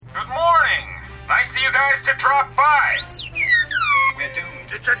guys to drop by. We're doomed.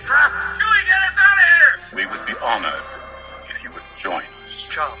 It's a trap! Chewie, get us out of here! We would be honored if you would join us.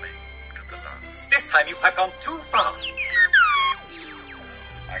 Charming to the last. This time you have gone too far.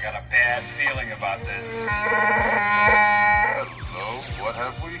 I got a bad feeling about this. Hello, what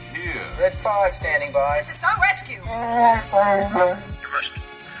have we here? Red 5 standing by. This is some rescue. You must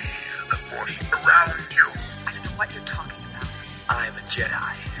feel the Force around you. I don't know what you're talking about. I am a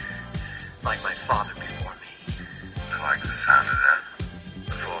Jedi, like my father before me. I like the sound of that.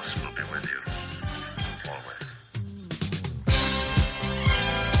 The Force will be with you. Always.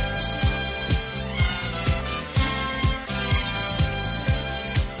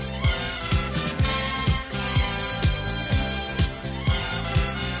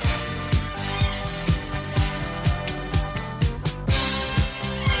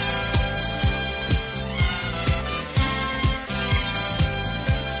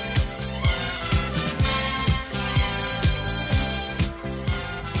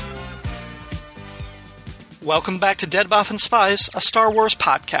 Welcome back to Dead Both and Spies, a Star Wars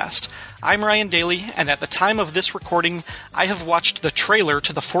podcast. I'm Ryan Daly, and at the time of this recording, I have watched the trailer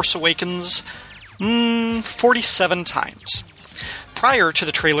to The Force Awakens 47 times. Prior to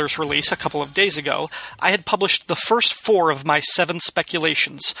the trailer's release a couple of days ago, I had published the first 4 of my 7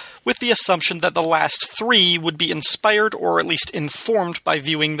 speculations, with the assumption that the last 3 would be inspired or at least informed by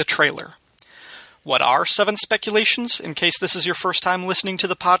viewing the trailer. What are 7 speculations, in case this is your first time listening to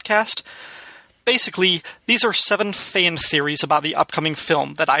the podcast? Basically, these are 7 fan theories about the upcoming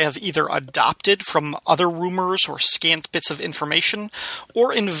film that I have either adopted from other rumors or scant bits of information,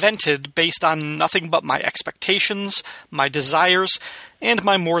 or invented based on nothing but my expectations, my desires, and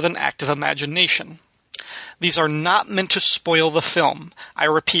my more than active imagination. These are not meant to spoil the film. I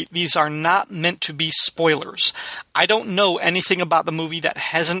repeat, these are not meant to be spoilers. I don't know anything about the movie that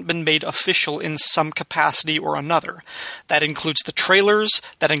hasn't been made official in some capacity or another. That includes the trailers,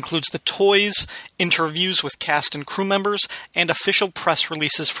 that includes the toys, interviews with cast and crew members, and official press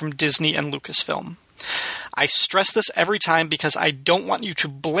releases from Disney and Lucasfilm. I stress this every time because I don't want you to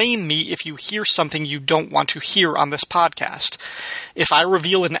blame me if you hear something you don't want to hear on this podcast. If I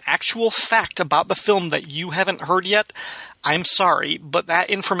reveal an actual fact about the film that you haven't heard yet, I'm sorry, but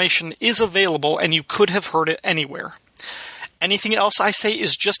that information is available and you could have heard it anywhere. Anything else I say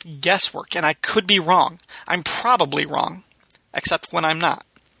is just guesswork, and I could be wrong. I'm probably wrong. Except when I'm not.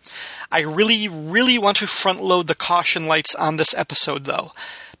 I really, really want to front-load the caution lights on this episode, though.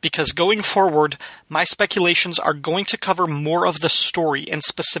 Because going forward, my speculations are going to cover more of the story and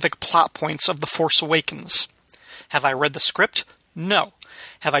specific plot points of The Force Awakens. Have I read the script? No.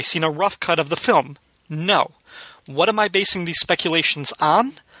 Have I seen a rough cut of the film? No. What am I basing these speculations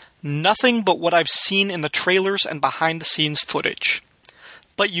on? Nothing but what I've seen in the trailers and behind-the-scenes footage.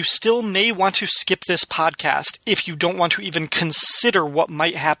 But you still may want to skip this podcast if you don't want to even consider what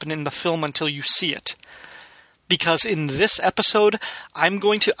might happen in the film until you see it. Because in this episode, I'm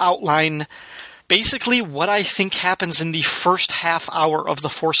going to outline basically what I think happens in the first half hour of The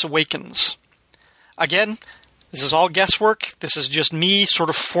Force Awakens. Again, this is all guesswork. This is just me sort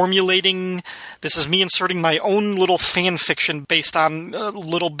of formulating. This is me inserting my own little fan fiction based on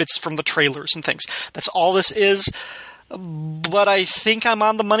little bits from the trailers and things. That's all this is. But I think I'm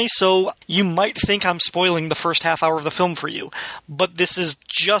on the money, so you might think I'm spoiling the first half hour of the film for you. But this is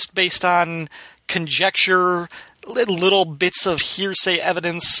just based on conjecture, little bits of hearsay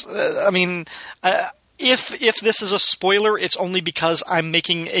evidence. If this is a spoiler, it's only because I'm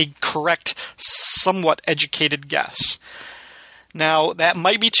making a correct, somewhat educated guess. Now, that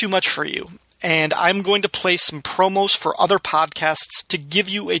might be too much for you, and I'm going to play some promos for other podcasts to give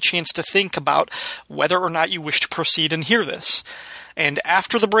you a chance to think about whether or not you wish to proceed and hear this. And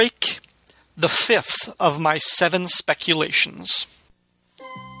after the break, the 5th of my 7 speculations.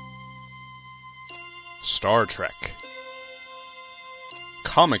 Star Trek,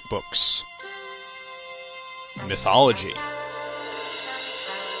 comic books, mythology,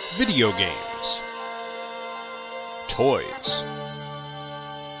 video games, toys,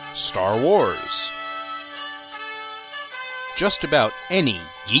 Star Wars. Just about any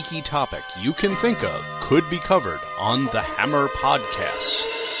geeky topic you can think of could be covered on the Hammer Podcasts,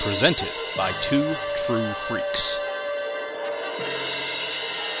 presented by 2 True Freaks.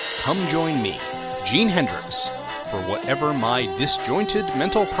 Come join me, Gene Hendricks, for whatever my disjointed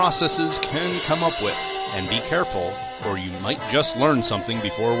mental processes can come up with, and be careful, or you might just learn something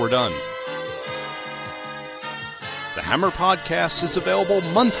before we're done. The Hammer Podcast is available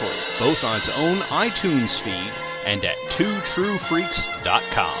monthly, both on its own iTunes feed and at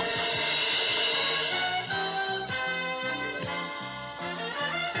twotruefreaks.com.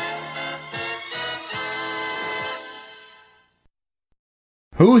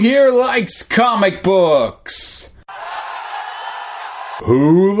 Who here likes comic books?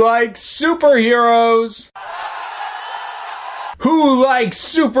 Who likes superheroes? Who likes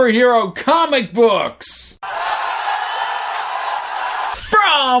superhero comic books?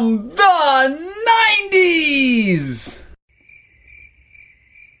 From the 90s!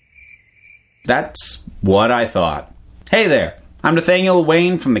 That's what I thought. Hey there, I'm Nathaniel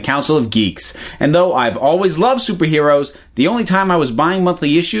Wayne from the Council of Geeks, and though I've always loved superheroes, the only time I was buying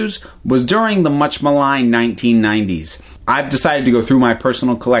monthly issues was during the much maligned 1990s. I've decided to go through my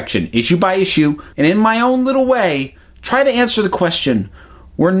personal collection, issue by issue, and in my own little way, try to answer the question,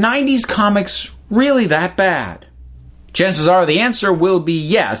 were 90s comics really that bad? Chances are the answer will be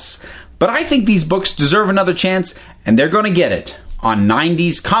yes, but I think these books deserve another chance, and they're going to get it on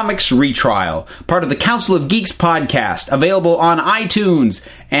 90s Comics Retrial, part of the Council of Geeks podcast, available on iTunes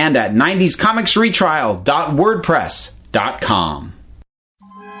and at 90scomicsretrial.wordpress.com.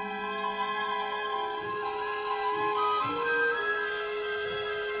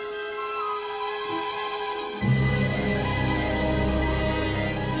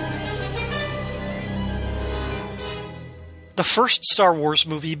 The first Star Wars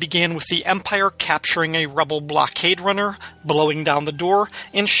movie began with the Empire capturing a rebel blockade runner, blowing down the door,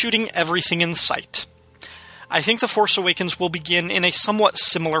 and shooting everything in sight. I think The Force Awakens will begin in a somewhat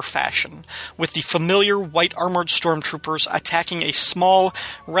similar fashion, with the familiar white-armored stormtroopers attacking a small,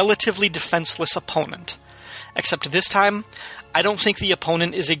 relatively defenseless opponent. Except this time, I don't think the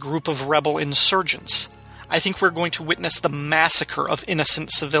opponent is a group of rebel insurgents. I think we're going to witness the massacre of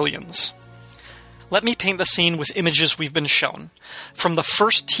innocent civilians. Let me paint the scene with images we've been shown. From the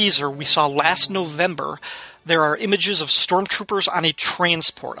first teaser we saw last November, there are images of stormtroopers on a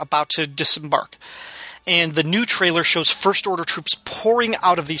transport about to disembark. And the new trailer shows First Order troops pouring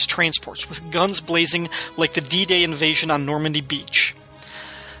out of these transports with guns blazing like the D-Day invasion on Normandy Beach.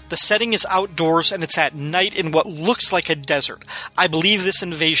 The setting is outdoors and it's at night in what looks like a desert. I believe this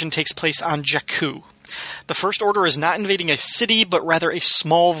invasion takes place on Jakku. The First Order is not invading a city, but rather a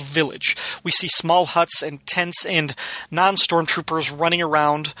small village. We see small huts and tents and non-stormtroopers running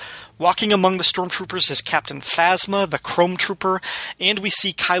around. Walking among the stormtroopers is Captain Phasma, the Chrome Trooper, and we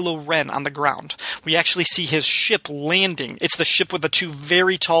see Kylo Ren on the ground. We actually see his ship landing. It's the ship with the two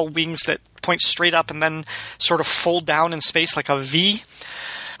very tall wings that point straight up and then sort of fold down in space like a V.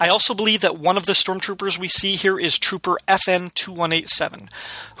 I also believe that one of the stormtroopers we see here is Trooper FN-2187,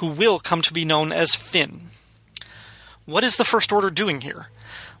 who will come to be known as Finn. What is the First Order doing here?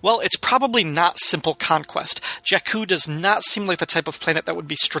 Well, it's probably not simple conquest. Jakku does not seem like the type of planet that would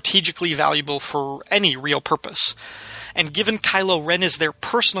be strategically valuable for any real purpose. And given Kylo Ren is there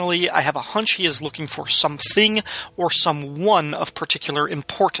personally, I have a hunch he is looking for something or someone of particular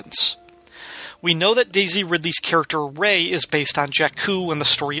importance. We know that Daisy Ridley's character Rey is based on Jakku when the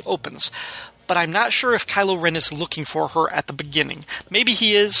story opens, but I'm not sure if Kylo Ren is looking for her at the beginning. Maybe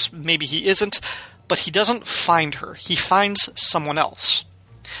he is, maybe he isn't, but he doesn't find her. He finds someone else.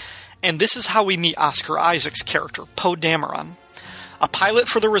 And this is how we meet Oscar Isaac's character, Poe Dameron. A pilot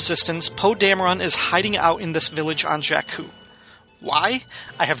for the Resistance, Poe Dameron is hiding out in this village on Jakku. Why?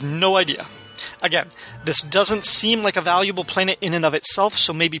 I have no idea. Again, this doesn't seem like a valuable planet in and of itself,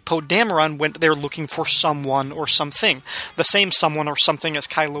 so maybe Poe Dameron went there looking for someone or something. The same someone or something as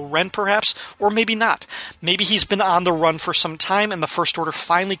Kylo Ren, perhaps, or maybe not. Maybe he's been on the run for some time and the First Order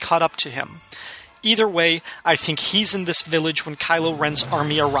finally caught up to him. Either way, I think he's in this village when Kylo Ren's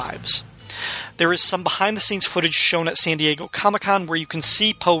army arrives. There is some behind-the-scenes footage shown at San Diego Comic-Con where you can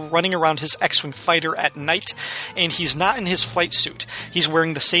see Poe running around his X-Wing fighter at night, and he's not in his flight suit. He's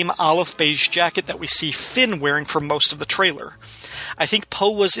wearing the same olive beige jacket that we see Finn wearing for most of the trailer. I think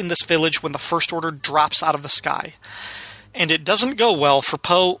Poe was in this village when the First Order drops out of the sky. And it doesn't go well for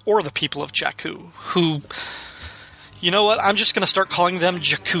Poe or the people of Jakku, who... You know what? I'm just going to start calling them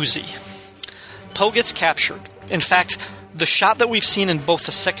Jacuzzi. Poe gets captured. In fact, the shot that we've seen in both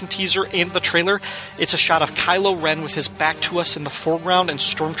the second teaser and the trailer, it's a shot of Kylo Ren with his back to us in the foreground and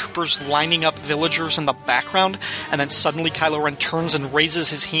stormtroopers lining up villagers in the background, and then suddenly Kylo Ren turns and raises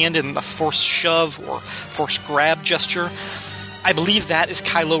his hand in the force shove or force grab gesture. I believe that is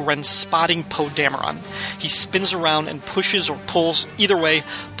Kylo Ren spotting Poe Dameron. He spins around and pushes or pulls. Either way,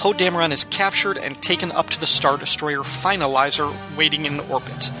 Poe Dameron is captured and taken up to the Star Destroyer Finalizer waiting in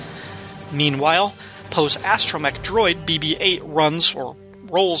orbit. Meanwhile, Poe's astromech droid, BB-8, runs, or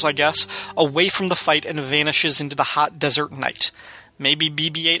rolls, I guess, away from the fight and vanishes into the hot desert night. Maybe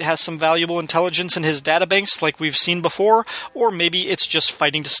BB-8 has some valuable intelligence in his databanks like we've seen before, or maybe it's just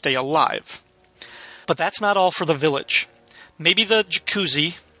fighting to stay alive. But that's not all for the village. Maybe the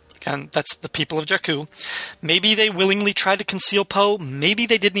Jacuzzi, Again, that's the people of Jakku. Maybe they willingly tried to conceal Poe. Maybe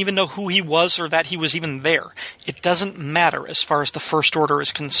they didn't even know who he was or that he was even there. It doesn't matter as far as the First Order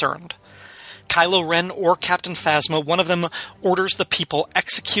is concerned. Kylo Ren or Captain Phasma, one of them orders the people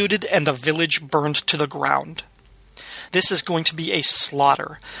executed and the village burned to the ground. This is going to be a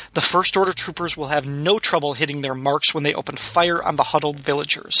slaughter. The First Order troopers will have no trouble hitting their marks when they open fire on the huddled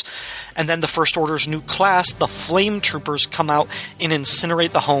villagers. And then the First Order's new class, the Flame Troopers, come out and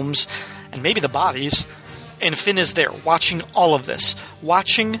incinerate the homes, and maybe the bodies. And Finn is there, watching all of this.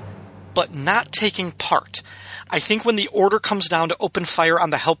 Watching, but not taking part. I think when the order comes down to open fire on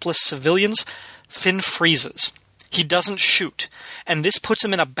the helpless civilians, Finn freezes. He doesn't shoot, and this puts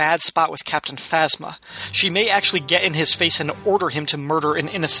him in a bad spot with Captain Phasma. She may actually get in his face and order him to murder an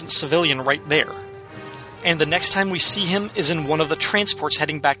innocent civilian right there. And the next time we see him is in one of the transports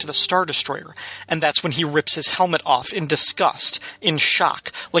heading back to the Star Destroyer, and that's when he rips his helmet off in disgust, in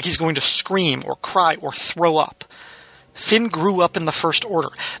shock, like he's going to scream or cry or throw up. Finn grew up in the First Order.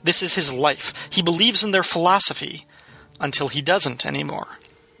 This is his life. He believes in their philosophy, until he doesn't anymore.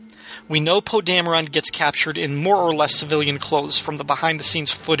 We know Poe Dameron gets captured in more or less civilian clothes from the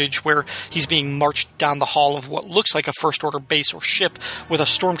behind-the-scenes footage where he's being marched down the hall of what looks like a First Order base or ship with a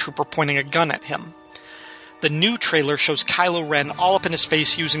stormtrooper pointing a gun at him. The new trailer shows Kylo Ren all up in his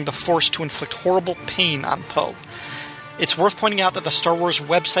face using the Force to inflict horrible pain on Poe. It's worth pointing out that the Star Wars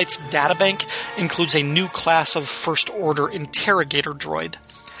website's databank includes a new class of First Order interrogator droid.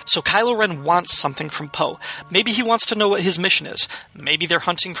 So Kylo Ren wants something from Poe. Maybe he wants to know what his mission is. Maybe they're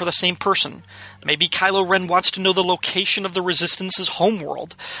hunting for the same person. Maybe Kylo Ren wants to know the location of the Resistance's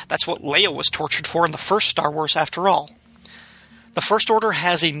homeworld. That's what Leia was tortured for in the first Star Wars, after all. The First Order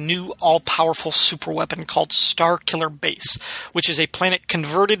has a new all-powerful superweapon called Starkiller Base, which is a planet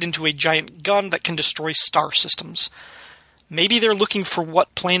converted into a giant gun that can destroy star systems. Maybe they're looking for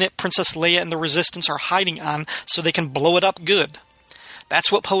what planet Princess Leia and the Resistance are hiding on so they can blow it up good. That's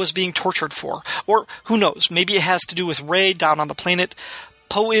what Poe is being tortured for. Or, who knows, maybe it has to do with Rey down on the planet.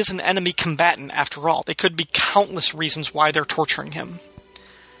 Poe is an enemy combatant, after all. There could be countless reasons why they're torturing him.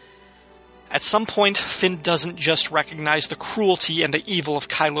 At some point, Finn doesn't just recognize the cruelty and the evil of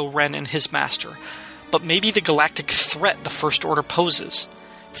Kylo Ren and his master, but maybe the galactic threat the First Order poses.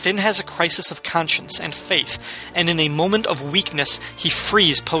 Finn has a crisis of conscience and faith, and in a moment of weakness, he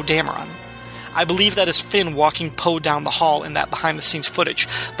frees Poe Dameron. I believe that is Finn walking Poe down the hall in that behind-the-scenes footage,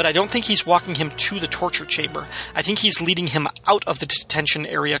 but I don't think he's walking him to the torture chamber. I think he's leading him out of the detention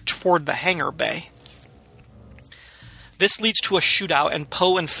area toward the hangar bay. This leads to a shootout, and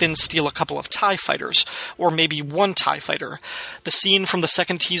Poe and Finn steal a couple of TIE fighters, or maybe one TIE fighter. The scene from the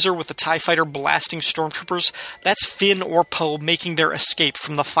second teaser with the TIE fighter blasting stormtroopers, that's Finn or Poe making their escape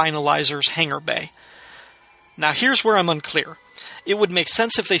from the Finalizer's hangar bay. Now here's where I'm unclear. It would make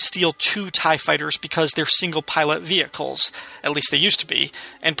sense if they steal two TIE fighters because they're single-pilot vehicles, at least they used to be,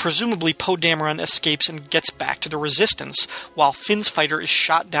 and presumably Poe Dameron escapes and gets back to the Resistance, while Finn's fighter is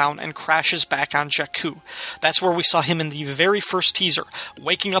shot down and crashes back on Jakku. That's where we saw him in the very first teaser,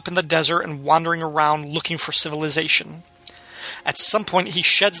 waking up in the desert and wandering around looking for civilization. At some point, he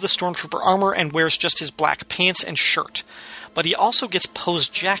sheds the stormtrooper armor and wears just his black pants and shirt, but he also gets Poe's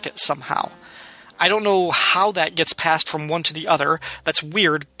jacket somehow. I don't know how that gets passed from one to the other. That's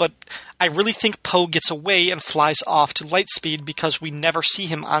weird, but I really think Poe gets away and flies off to lightspeed because we never see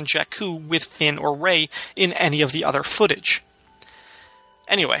him on Jakku with Finn or Rey in any of the other footage.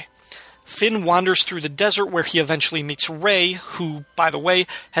 Anyway, Finn wanders through the desert where he eventually meets Rey, who, by the way,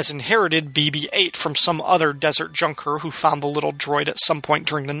 has inherited BB-8 from some other desert junker who found the little droid at some point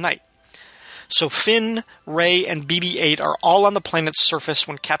during the night. So Finn, Rey, and BB-8 are all on the planet's surface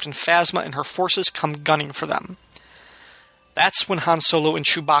when Captain Phasma and her forces come gunning for them. That's when Han Solo and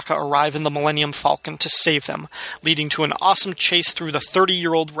Chewbacca arrive in the Millennium Falcon to save them, leading to an awesome chase through the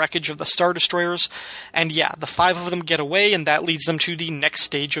 30-year-old wreckage of the Star Destroyers, and yeah, the 5 of them get away, and that leads them to the next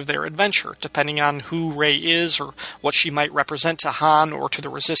stage of their adventure, depending on who Rey is, or what she might represent to Han, or to the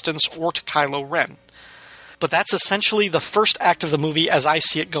Resistance, or to Kylo Ren. But that's essentially the first act of the movie as I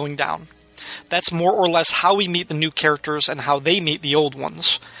see it going down. That's more or less how we meet the new characters and how they meet the old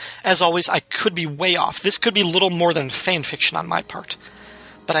ones. As always, I could be way off. This could be little more than fanfiction on my part.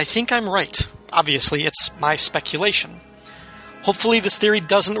 But I think I'm right. Obviously, it's my speculation. Hopefully this theory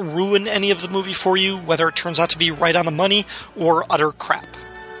doesn't ruin any of the movie for you, whether it turns out to be right on the money or utter crap.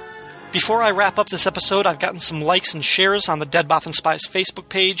 Before I wrap up this episode, I've gotten some likes and shares on the Dead Bothan Spies Facebook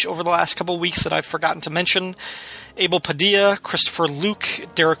page over the last couple weeks that I've forgotten to mention. Abel Padilla, Christopher Luke,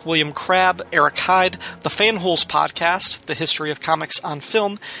 Derek William Crabb, Eric Hyde, The Fanholes Podcast, The History of Comics on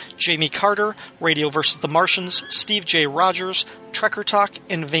Film, Jamie Carter, Radio vs. the Martians, Steve J. Rogers, Trekker Talk,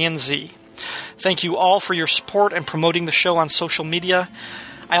 and Van Z. Thank you all for your support and promoting the show on social media.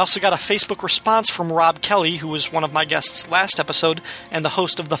 I also got a Facebook response from Rob Kelly, who was one of my guests last episode and the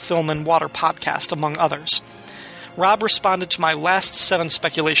host of the Film and Water podcast, among others. Rob responded to my last 7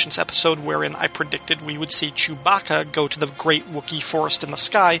 Speculations episode wherein I predicted we would see Chewbacca go to the Great Wookiee Forest in the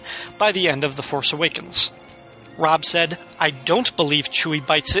Sky by the end of The Force Awakens. Rob said, "I don't believe Chewie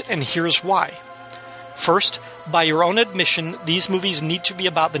bites it, and here's why. First, by your own admission, these movies need to be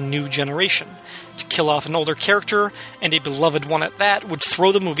about the new generation. To kill off an older character, and a beloved one at that, would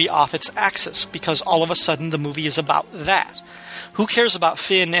throw the movie off its axis, because all of a sudden the movie is about that. Who cares about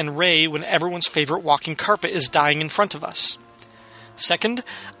Finn and Rey when everyone's favorite walking carpet is dying in front of us? Second,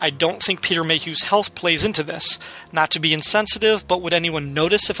 I don't think Peter Mayhew's health plays into this. Not to be insensitive, but would anyone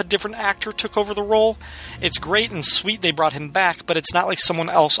notice if a different actor took over the role? It's great and sweet they brought him back, but it's not like someone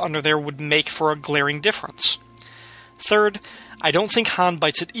else under there would make for a glaring difference. Third, I don't think Han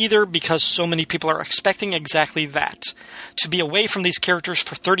bites it either because so many people are expecting exactly that. To be away from these characters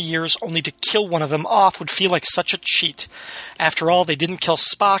for 30 years only to kill one of them off would feel like such a cheat. After all, they didn't kill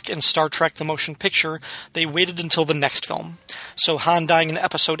Spock in Star Trek the Motion Picture, they waited until the next film. So Han dying in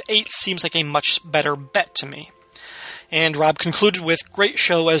Episode 8 seems like a much better bet to me." And Rob concluded with, "Great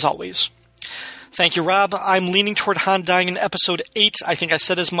show as always." Thank you, Rob. I'm leaning toward Han dying in Episode 8. I think I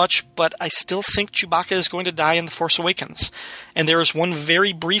said as much, but I still think Chewbacca is going to die in The Force Awakens. And there is one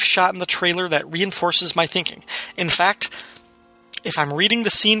very brief shot in the trailer that reinforces my thinking. In fact, if I'm reading the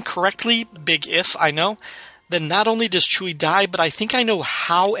scene correctly, big if, I know, then not only does Chewie die, but I think I know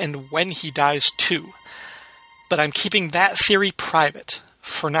how and when he dies too. But I'm keeping that theory private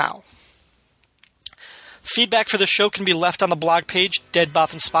for now. Feedback for the show can be left on the blog page,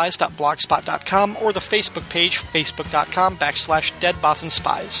 deadbothanspies.blogspot.com, or the Facebook page,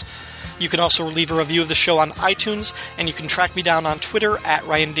 facebook.com/deadbothanspies. You can also leave a review of the show on iTunes, and you can track me down on Twitter at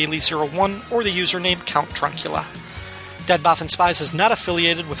RyanDaily01 or the username Count Druncula. Dead Bothan Spies is not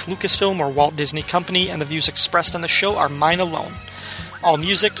affiliated with Lucasfilm or Walt Disney Company, and the views expressed on the show are mine alone. All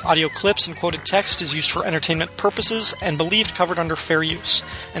music, audio clips, and quoted text is used for entertainment purposes and believed covered under fair use.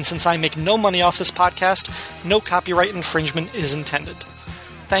 And since I make no money off this podcast, no copyright infringement is intended.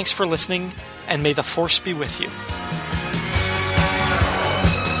 Thanks for listening, and may the Force be with you.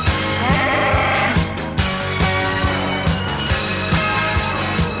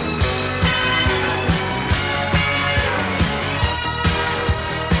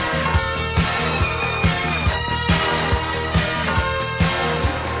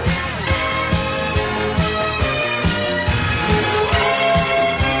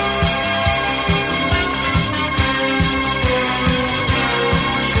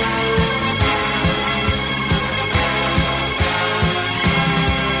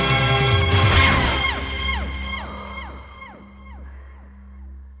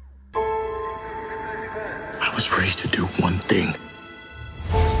 I was raised to do one thing.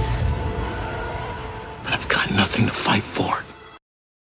 But I've got nothing to fight for.